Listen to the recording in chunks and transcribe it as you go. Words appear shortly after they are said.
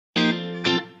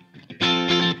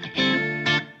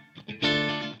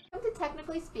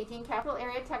2018 Capital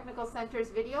Area Technical Center's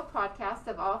video podcast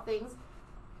of all things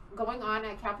going on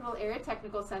at Capital Area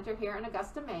Technical Center here in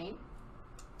Augusta, Maine.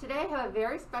 Today I have a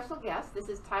very special guest. This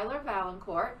is Tyler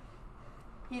Vaillancourt.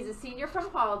 He's a senior from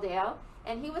Halldale,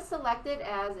 and he was selected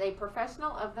as a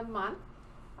Professional of the Month.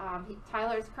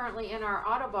 Tyler is currently in our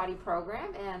auto body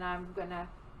program, and I'm going to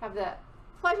have the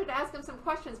pleasure to ask him some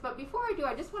questions. But before I do,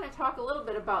 I just want to talk a little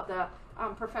bit about the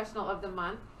Professional of the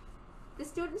Month. The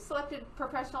student selected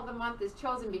Professional of the Month is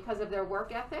chosen because of their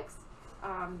work ethics.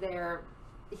 They're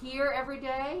here every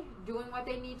day doing what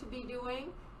they need to be doing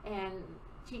and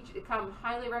become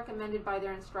highly recommended by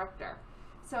their instructor.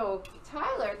 So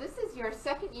Tyler, this is your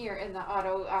second year in the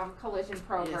auto collision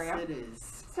program. Yes, it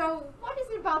is. So what is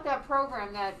it about that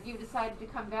program that you decided to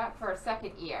come back for a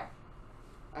second year?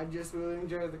 I just really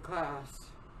enjoy the class.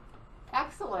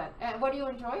 Excellent. And what do you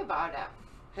enjoy about it?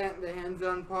 The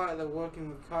hands-on part, the working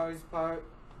with cars part.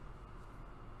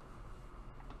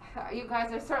 You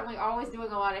guys are certainly always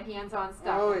doing a lot of hands-on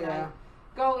stuff. Oh, When yeah.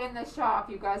 I go in the shop,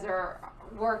 you guys are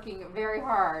working very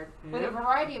hard with a Yep.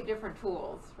 variety of different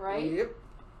tools, right? Yep.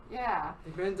 Yeah.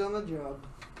 Depends on the job.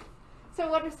 So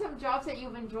what are some jobs that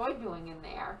you've enjoyed doing in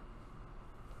there?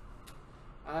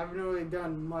 I haven't really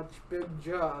done much big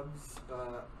jobs,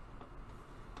 but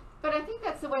But I think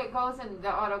that's the way it goes in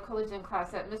the auto collision class,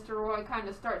 that Mr. Roy kind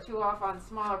of starts you off on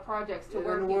smaller projects to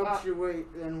work you up.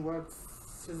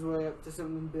 Works his way up to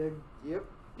something big. Yep.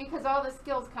 Because all the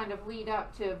skills kind of lead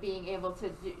up to being able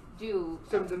to do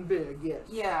Something big, yes.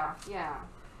 Yeah, yeah.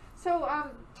 So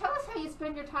tell us how you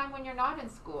spend your time when you're not in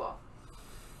school.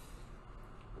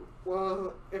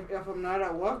 Well, if I'm not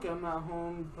at work, I'm at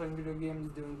home playing video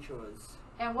games, doing chores.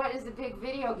 And what is the big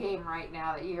video game right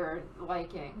now that you're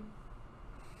liking?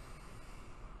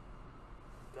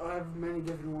 I have many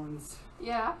different ones.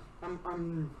 Yeah?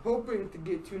 I'm hoping to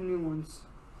get 2 new ones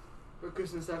for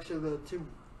Christmas. Actually, two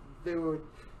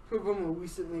of them were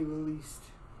recently released.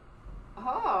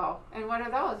 Oh, and what are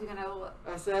those? You're gonna...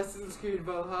 Assassin's Creed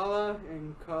Valhalla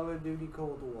and Call of Duty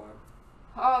Cold War.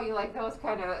 Oh, you like those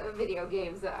kind of video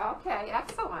games. Okay,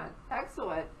 excellent,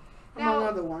 excellent. Among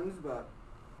other ones, but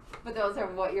those are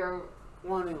what you're...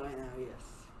 wanting right now,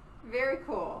 yes. Very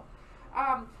cool.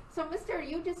 So, Mr.,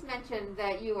 you just mentioned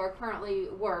that you are currently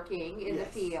working in the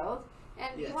field.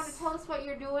 And you want to tell us what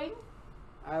you're doing?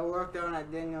 I work down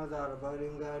at Daniel's Auto Body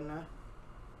in Gardner.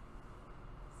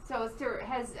 So,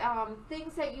 has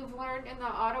things that you've learned in the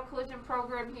auto collision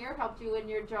program here helped you in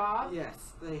your job?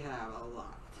 Yes, they have a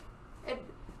lot. And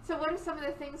so what are some of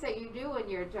the things that you do in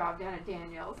your job down at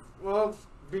Daniel's? Well,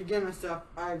 beginner stuff.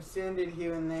 I've sanded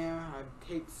here and there. I've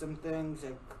taped some things,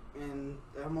 and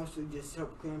I mostly just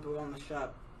help clean up around the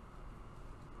shop.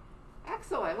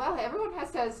 Excellent. Well, everyone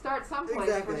has to start someplace,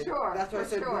 Exactly. for sure. That's why I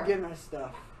said beginner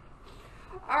stuff.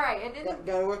 All right, and then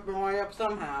Gotta work my way up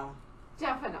somehow.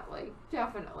 Definitely,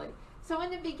 definitely. So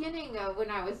in the beginning, when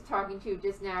I was talking to you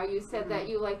just now, you said that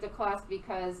you like the class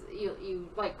because you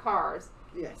like cars.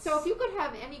 Yes. So if you could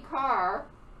have any car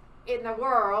in the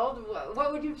world,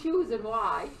 what would you choose and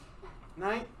why?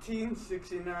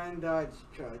 1969 Dodge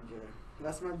Charger.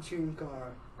 That's my dream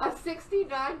car. A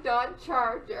 69 Dodge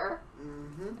Charger.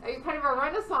 Mm-hmm. Are you kind of a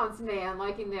Renaissance man,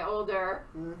 liking the older?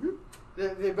 Mm-hmm.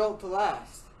 They're built to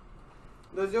last.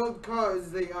 Those old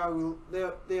cars, they are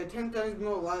 10 times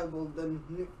more reliable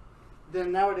than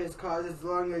nowadays cars, as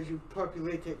long as you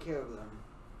properly take care of them.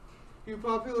 If you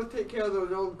properly take care of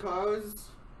those old cars,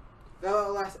 they'll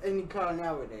outlast any car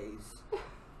nowadays.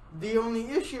 The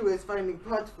only issue is finding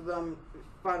parts for them,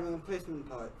 finding replacement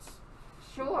parts.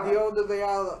 Sure. The older they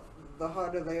are, the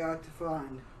harder they are to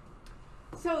find.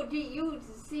 So do you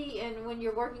see, when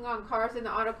you're working on cars in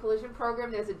the auto collision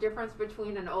program, there's a difference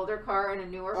between an older car and a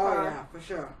newer car? Oh yeah, for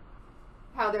sure.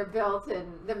 How they're built and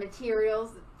the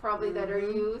materials probably that are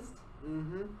used?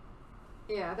 Mm-hmm.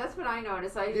 Yeah, that's what I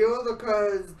noticed. The older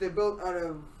cars, they're built out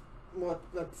of more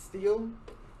like steel,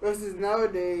 versus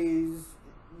nowadays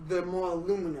they're more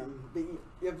aluminum. You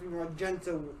have to be more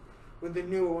gentle with the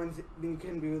newer ones than you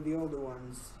can be with the older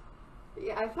ones.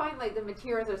 Yeah, I find like the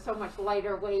materials are so much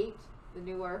lighter weight, the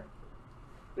newer.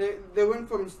 They went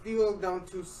from steel down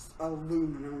to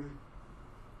aluminum.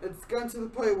 It's gone to the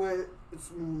point where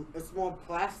it's more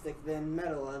plastic than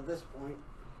metal at this point.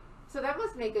 So that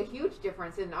must make a huge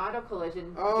difference in auto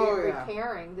collision,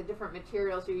 repairing the different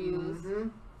materials you use. Mm-hmm.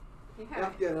 Yeah. You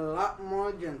have to get a lot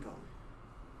more gentle.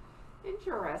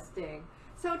 Interesting.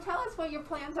 So tell us what your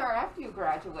plans are after you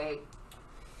graduate.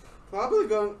 Probably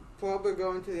going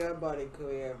to the auto body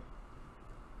career.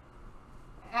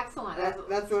 Excellent.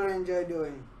 That's what I enjoy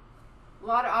doing. A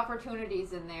lot of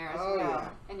opportunities in there as well. Yeah.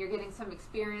 And you're getting some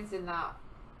experience in the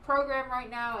program right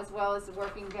now, as well as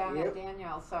working down at Yep.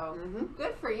 Daniel. So Mhm.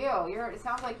 good for you. It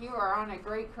sounds like you are on a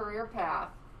great career path.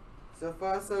 So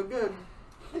far, so good.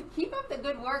 Keep up the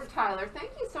good work, Tyler.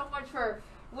 Thank you so much for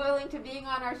willing to being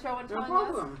on our show and No telling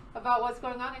us problem. about what's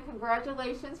going on, and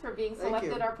congratulations for being Thank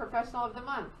selected you. our Professional of the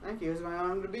Month. Thank you. It's my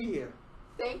honor to be here.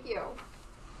 Thank you.